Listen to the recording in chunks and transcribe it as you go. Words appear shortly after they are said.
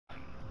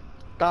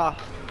Ka.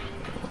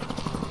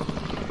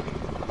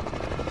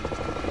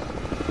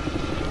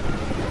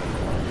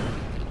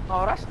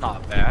 Oh, that's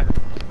not bad.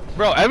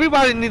 Bro,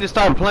 everybody need to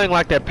start playing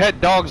like their pet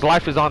dog's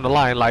life is on the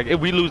line. Like, if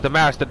we lose the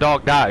match, the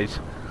dog dies.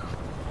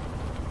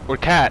 Or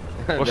cat.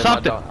 Or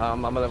something.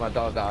 I'm gonna let my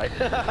dog die.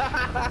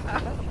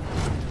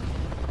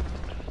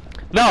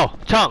 No,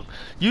 Chung,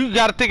 you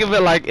gotta think of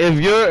it like if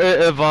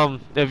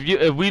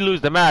we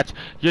lose the match,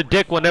 your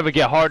dick will never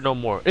get hard no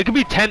more. It could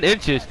be 10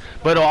 inches,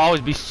 but it'll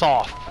always be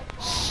soft.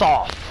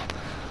 Soft.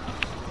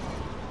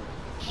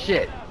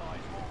 Shit.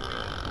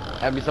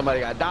 That means somebody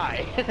gotta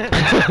die.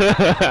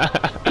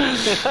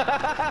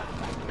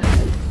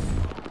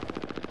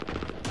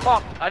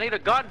 Fuck, I need a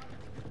gun.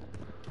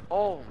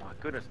 Oh my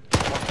goodness.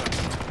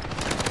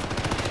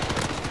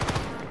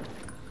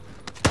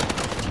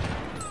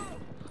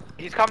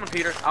 He's coming,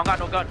 Peter. I don't got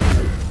no gun.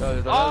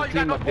 There's Oh, another you got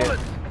team no up there.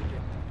 bullets.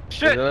 There's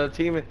Shit. another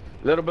team in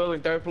little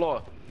building, 3rd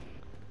floor.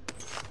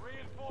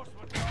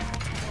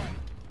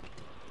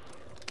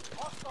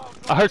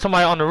 I heard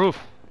somebody on the roof.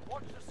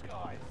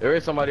 There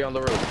is somebody on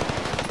the roof.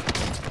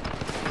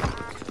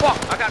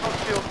 Fuck, I got no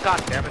shield.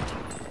 God damn it.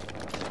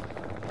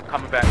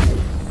 Coming back.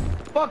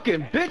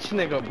 Fucking bitch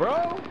nigga,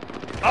 bro.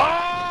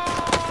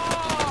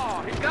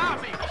 Oh, he got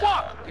me.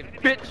 Fucking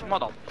bitch,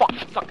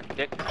 motherfucker, sucking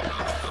dick.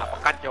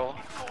 Apacatyo.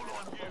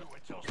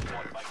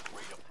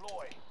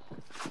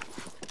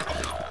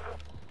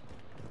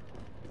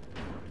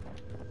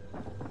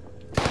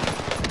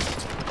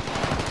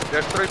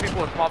 There's 3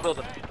 people in small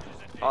building.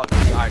 Oh,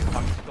 alright, come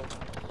on.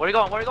 Where you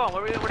going? Where you going?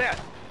 Where they at?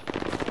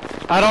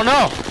 I don't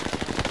know.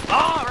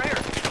 Oh, right here.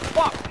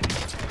 Fuck.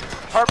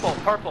 Purple,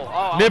 purple.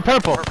 Oh, Near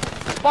purple.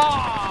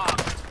 Fuck.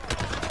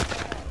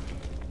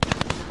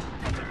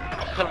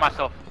 I'm killing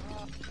myself.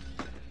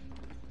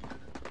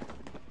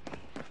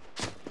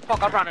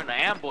 Fuck, I ran in the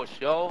ambush,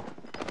 yo.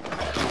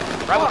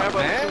 Right when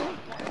everybody was shooting.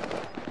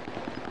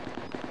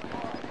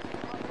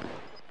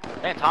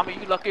 Man, Tommy,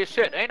 you lucky as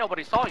shit. Ain't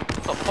nobody saw you.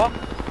 What the fuck?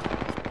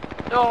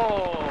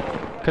 Yo.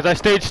 Cause I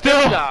stayed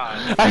still.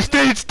 God. I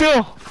stayed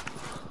still.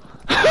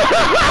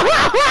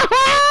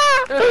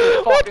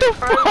 What the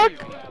fuck?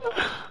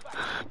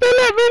 They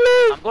let me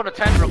leave. I'm going to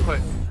 10 real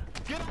quick.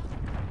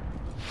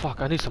 Fuck,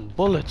 I need some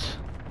bullets.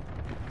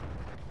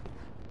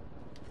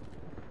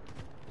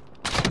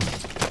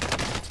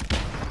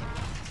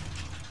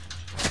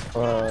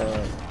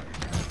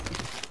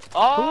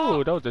 Oh.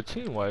 Ooh, that was a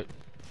team wipe.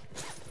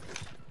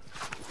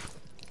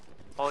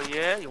 Oh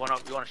yeah, you wanna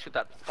shoot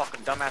that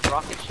fucking dumbass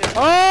rocket shit?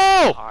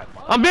 Oh! Alright,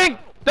 I'm being.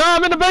 No,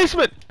 I'm in the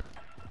basement.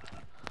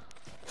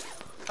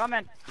 come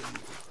in.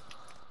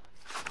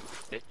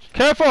 Bitch.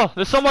 Careful,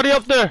 there's somebody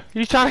up there.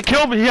 He's trying to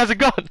kill me. He has a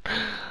gun.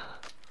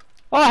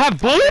 Oh, I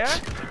have bullets.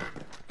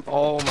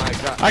 Oh my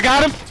god. I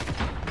got him.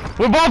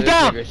 We're both This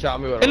down. nigga shot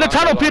me with a In the rocket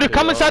tunnel, Peter. launcher,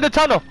 Come yo. inside the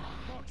tunnel.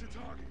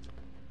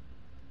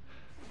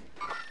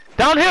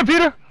 Down here,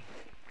 Peter.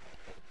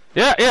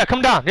 Yeah, yeah,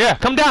 come down. Yeah,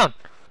 come down.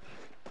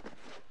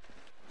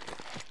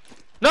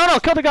 No,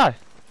 kill the guy.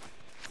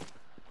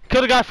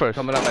 Kill the guy first.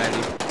 Coming up,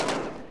 Andy.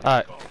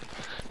 Alright.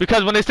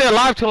 Because when they stay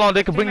alive too long,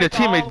 they can bring their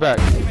teammates back.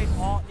 Teammates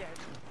all, yeah.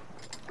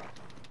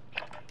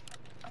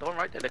 The one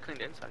right there, they cleaned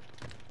the inside.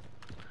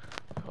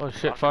 Oh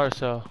shit, fire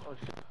cell.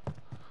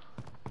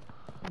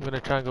 I'm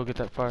gonna try and go get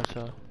that fire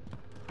cell.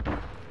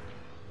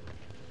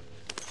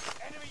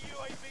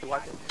 You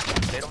watch it.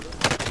 They don't do it.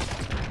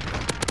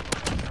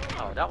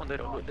 Oh, that one they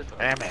don't do it. This one.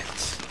 Damn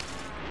it.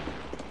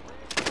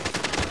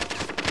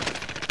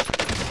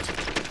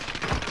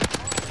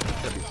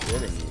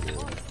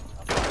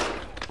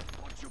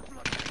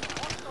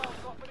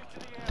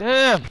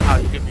 Damn. How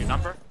you give me your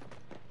number?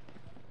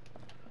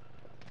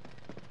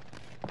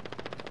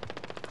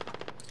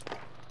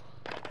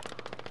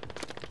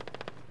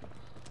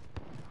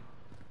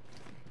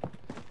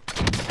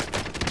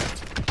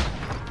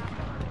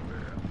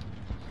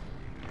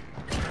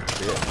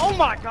 Oh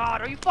my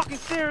god, are you fucking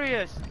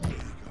serious?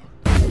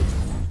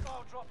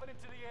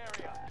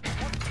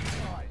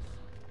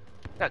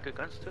 Got good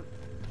guns too.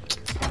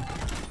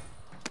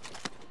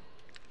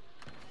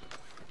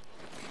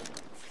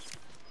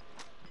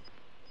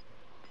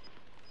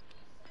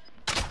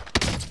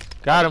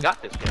 Got him.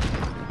 Got this kid.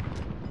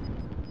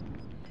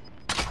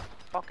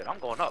 Fuck it, I'm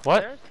going up.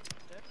 What? Stairs?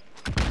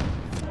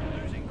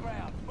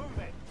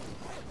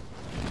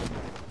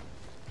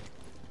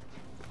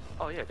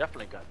 Oh yeah,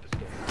 definitely got this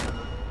kid.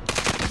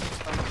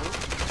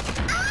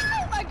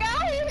 Oh my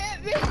god, he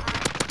hit me!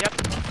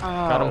 Yep.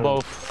 Got them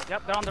both.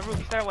 Yep, they're on the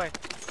roof stairway.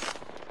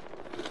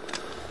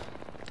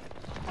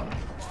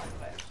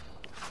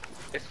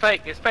 It's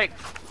fake, it's fake.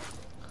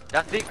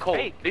 That's decoy.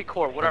 Fake.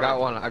 Decoy, I whatever. got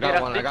one. I got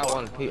Yeah, one. I that's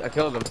got decoy. one. I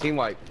killed him. Team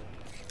wipe.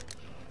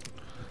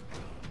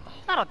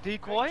 Not a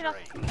decoy. That's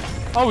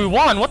Oh, we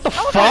won. What the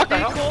not fuck? a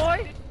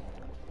decoy.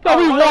 No,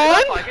 we Oh, that won.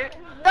 looked like it.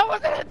 That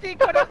wasn't a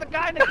decoy. That was the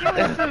guy in the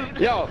killing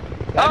suit. Yo,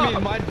 that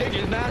means my dick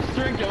is not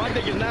shrinking. My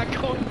dick is not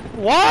going.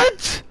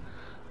 What?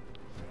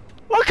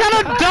 What kind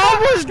of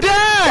dog was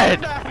that?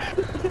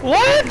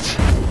 What?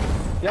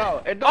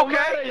 Yo, it don't Okay.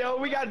 matter, yo.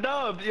 We got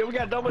dubs. Yo, we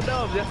got double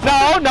dubs.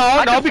 Yo.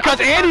 No,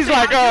 because Andy's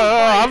like,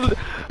 oh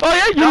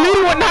yeah, you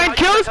leading with 9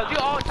 kills?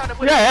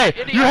 Yeah,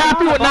 hey, you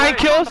happy with 9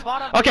 kills?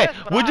 Okay,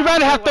 would you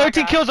rather have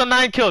 13 kills or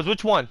 9 kills?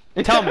 Which one?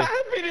 Tell me.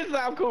 This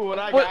sound cool. What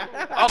I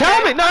got.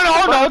 Tell me.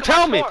 No,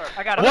 tell me.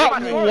 I got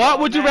it. What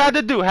would you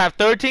rather do? Have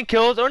 13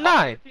 kills or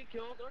 9?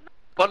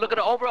 But look at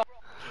the overall.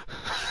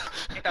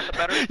 Ain't that the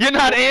better? You're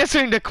not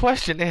answering the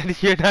question, Andy.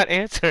 You're not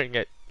answering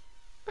it.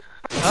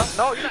 Huh?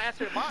 No, you're not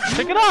answering mine.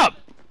 Pick it up.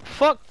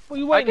 Fuck, what are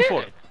you waiting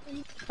for?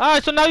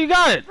 Alright, so now you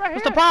got it.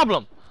 What's the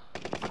problem?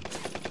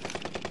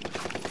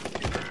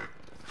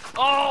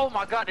 Oh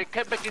my god, they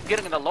kept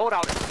getting in the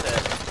loadout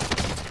instead.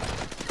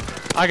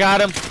 I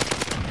got him.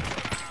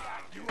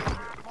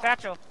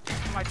 Satchel.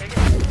 You might take it.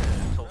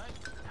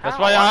 That's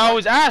why I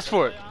always ask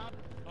for it.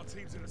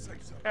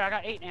 Here, I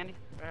got 8, Andy.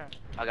 Here.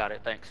 I got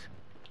it, thanks.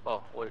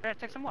 Oh, wait. Here,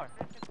 take some more.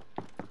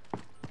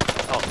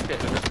 Oh, shit,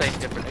 they're the same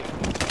different.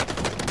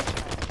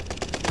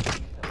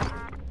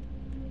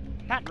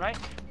 Can't, right?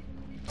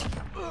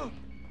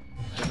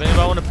 If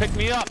anybody want to pick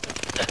me up.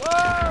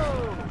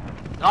 Whoa!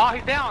 Oh,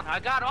 he's down. I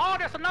got. Oh,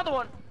 there's another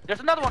one.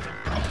 There's another one.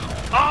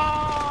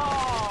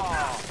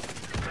 Oh!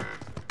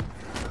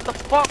 What the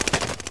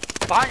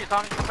fuck? Behind you,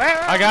 Tommy.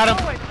 I got him.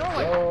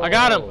 Doorway. I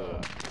got him.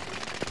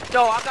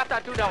 Yo, I got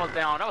that dude that was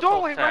down. That was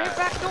Doorway, so right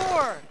sad. here, back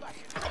door.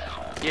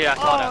 Yeah, I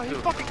saw Oh, that he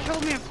too. fucking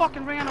killed me and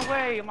fucking ran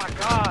away. Oh my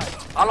god.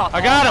 I lost I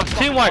all got my him. Team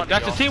fucking wipe. money,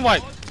 That's a yo. team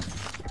wipe.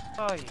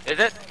 Oh, Is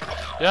it?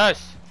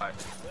 Yes. Alright.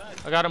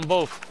 I got them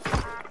both.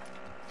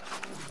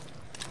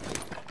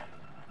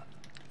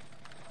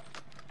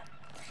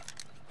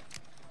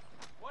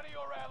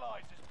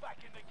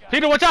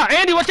 Peter, watch out!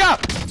 Andy, watch out!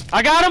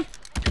 I got him.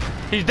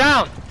 He's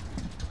down.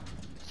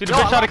 See the Yo,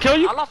 bitch try to kill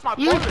you? I lost my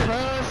bullet.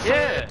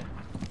 Yeah.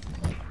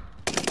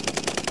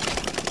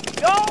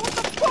 Yo, what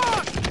the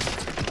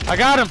fuck? I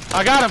got him.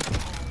 I got him.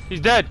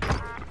 He's dead.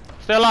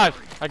 Stay alive.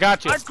 I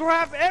got you. I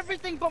grabbed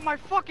everything but my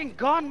fucking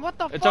gun. What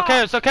the It's fuck?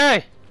 okay. It's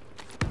okay.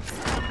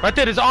 Right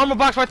there. There's an armor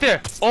box right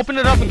there. Open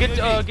it up and get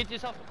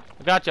yourself.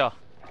 I got y'all.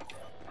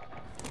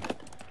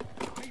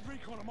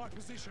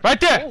 Right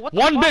there. Oh, what the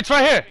One fuck? bitch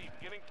right here.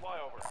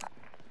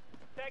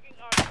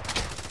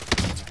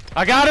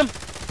 I got him.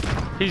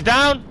 He's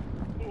down.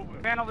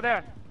 Man over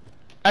there.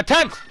 At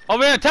tent.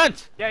 Over here at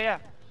tent. Yeah.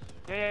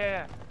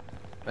 Yeah.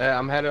 Yeah,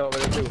 I'm headed over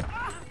there too.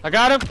 I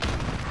got him.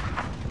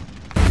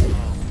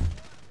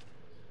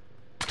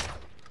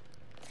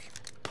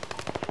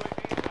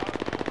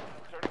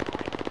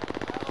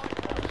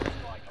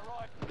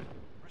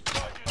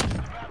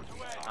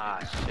 Ah,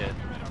 shit.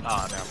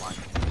 Oh, never mind.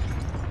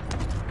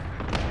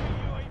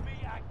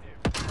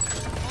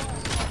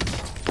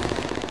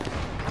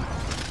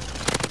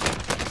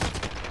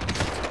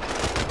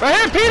 Right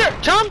here,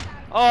 Peter. Chum.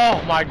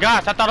 Oh my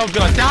gosh. I thought I was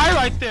gonna die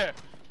right there.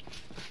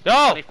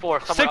 Yo. 24,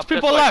 someone 6 up this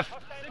people way. left.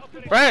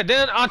 Right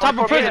then on top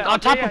of prison. On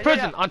top Yeah, of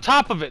prison. yeah. On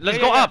top of it. Let's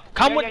Yeah, go yeah, up.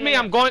 Come yeah, with yeah, me. yeah.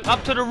 I'm going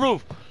up to the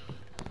roof.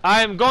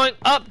 I am going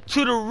up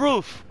to the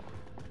roof.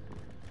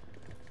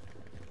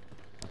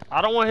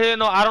 I don't want to hear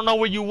no. I don't know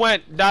where you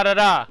went. Da da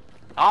da.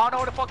 I don't know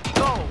where the fuck you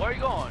go. Where are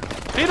you going?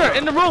 Peter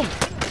in the room.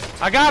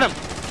 I got him.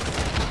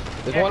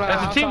 There's one on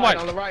That's the a team outside wipe.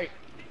 on the right.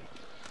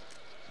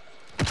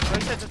 So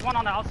he said there's one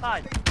on the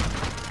outside.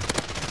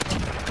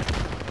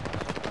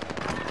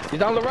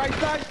 He's on the right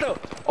side still.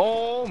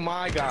 Oh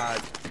my god.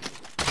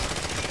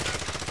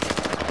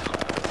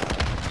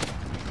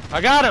 I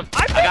got him.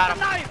 I got got him. a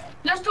knife.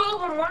 There's two of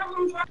them. One of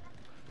them's right.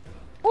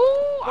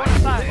 Go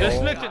inside. They're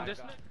Oh. snitching. They're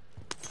snitching.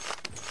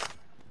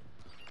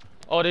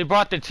 Oh, they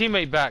brought their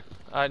teammate back.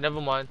 Alright, never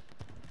mind.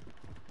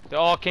 They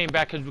all came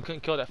back because we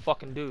couldn't kill that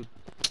fucking dude.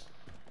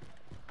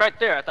 Right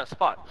there at that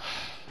spot.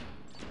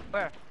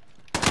 Where?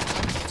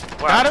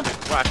 Where Got I, him?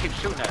 Where I keep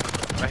shooting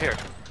at. Right here.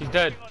 He's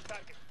dead.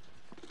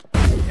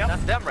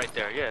 That's them right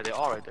there. Yeah, they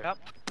all right there. Yep.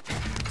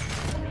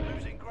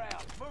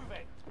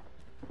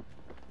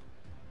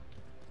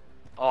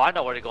 Oh, I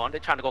know where they're going. They're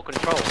trying to go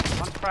control.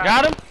 One crack.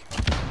 Got him?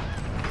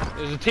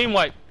 There's a team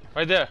wipe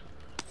right there.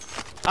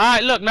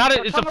 Alright, look, now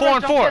that it's a Chung 4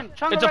 and already 4. jumped in.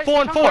 Chung It's a already-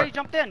 4 and Chung 4. already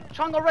jumped in.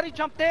 Chung already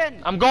jumped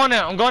in. I'm going in.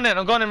 I'm going in.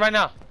 I'm going in right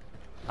now.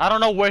 I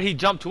don't know where he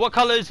jumped to. What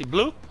color is he?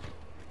 Blue?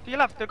 To your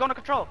left. They're going to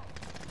control.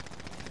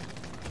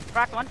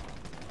 Cracked one.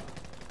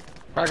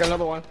 Crack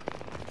another one.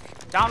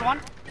 Down one.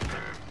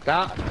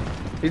 Down.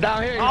 He's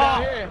down here. He's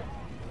down here.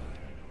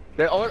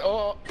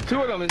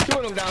 Two of them. There's two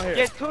of them down here.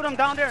 Yeah, two of them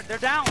down there. They're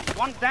down.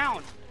 One's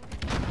down.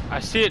 I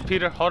see it,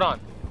 Peter. Hold on.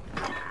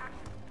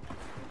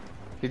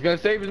 He's gonna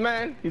save his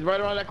man. He's right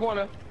around that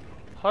corner.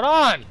 Hold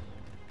on.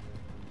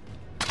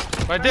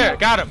 Right there.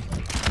 Got him.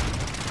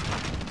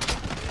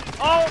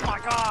 Oh my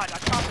god. I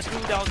shot the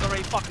dude that was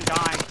already fucking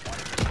dying.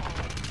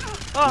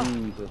 Oh,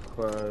 Jesus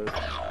Christ.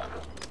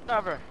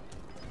 whatever.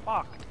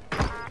 Fuck.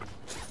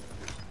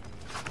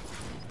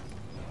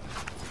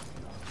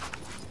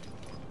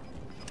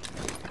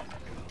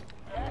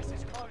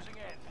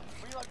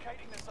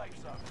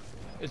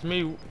 It's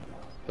me.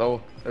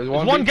 So there's There's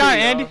one. one big guy,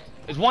 team, Andy. y'all.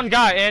 There's one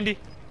guy, Andy.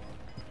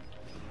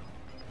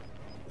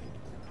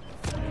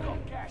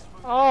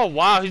 Oh, Oh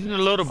wow, he's in the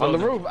little On the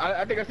building. roof.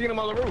 I think I seen him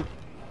on the roof.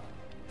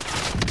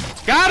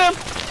 Got him.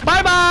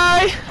 Bye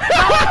bye.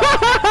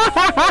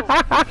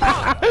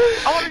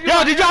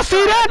 Yo, did y'all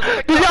see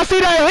that? Did y'all see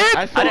that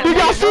hit? Did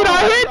y'all see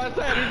that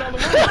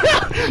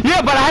hit?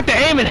 Yeah, but I had to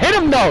aim and hit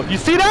him though. You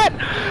see that?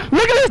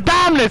 Look at his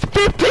dominance.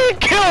 15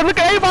 kills. Look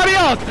at everybody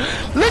else.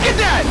 Look at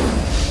that.